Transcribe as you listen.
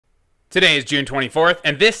Today is June 24th,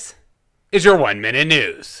 and this is your 1 Minute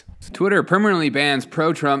News. Twitter permanently bans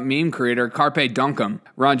pro-Trump meme creator Carpe Donktum.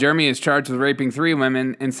 Ron Jeremy is charged with raping 3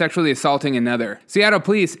 women and sexually assaulting another. Seattle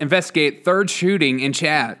police investigate third shooting in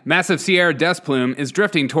CHAZ. Massive Sierra dust plume is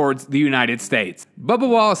drifting towards the United States. Bubba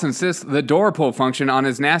Wallace insists the door pull function on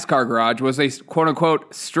his NASCAR garage was a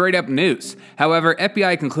quote-unquote straight-up noose. However,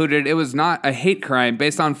 FBI concluded it was not a hate crime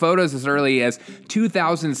based on photos as early as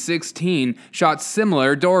 2016 shot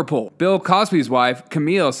similar door pull. Bill Cosby's wife,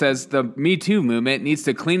 Camille, says the Me Too movement needs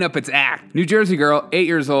to clean up its act. New Jersey girl, 8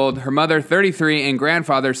 years old, her mother, 33, and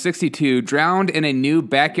grandfather, 62, drowned in a new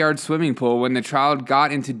backyard swimming pool when the child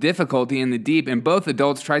got into difficulty in the deep and both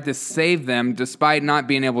adults tried to save them despite not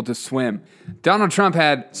being able to swim. Donald Trump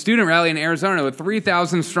had student rally in Arizona with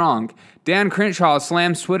 3,000 strong. Dan Crenshaw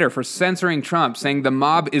slams Twitter for censoring Trump, saying the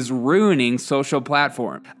mob is ruining social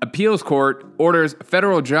platform. Appeals court orders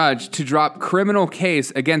federal judge to drop criminal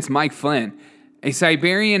case against Mike Flynn. A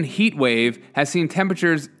Siberian heat wave has seen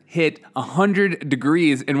temperatures hit 100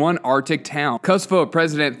 degrees in one Arctic town. Kosovo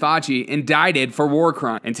President Thaci indicted for war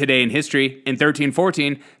crime. And today in history, in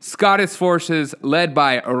 1314, Scottish forces led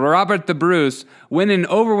by Robert the Bruce win an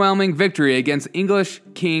overwhelming victory against English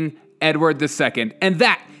King Edward II. And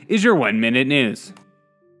that is your 1 Minute News.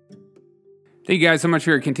 Thank you guys so much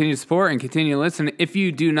for your continued support and continue to listen. If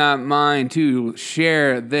you do not mind to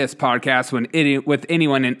share this podcast with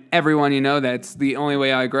anyone and everyone you know, that's the only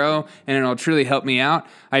way I grow, and it'll truly help me out.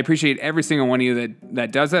 I appreciate every single one of you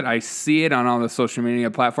that does it. I see it on all the social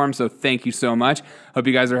media platforms, so thank you so much. Hope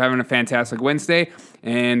you guys are having a fantastic Wednesday,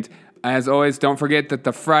 and as always, don't forget that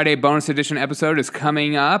the Friday bonus edition episode is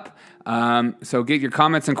coming up. So get your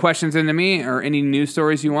comments and questions into me or any news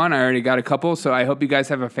stories you want. I already got a couple, so I hope you guys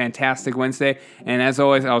have a fantastic Wednesday. And as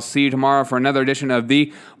always, I'll see you tomorrow for another edition of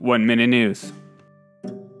the 1 Minute News.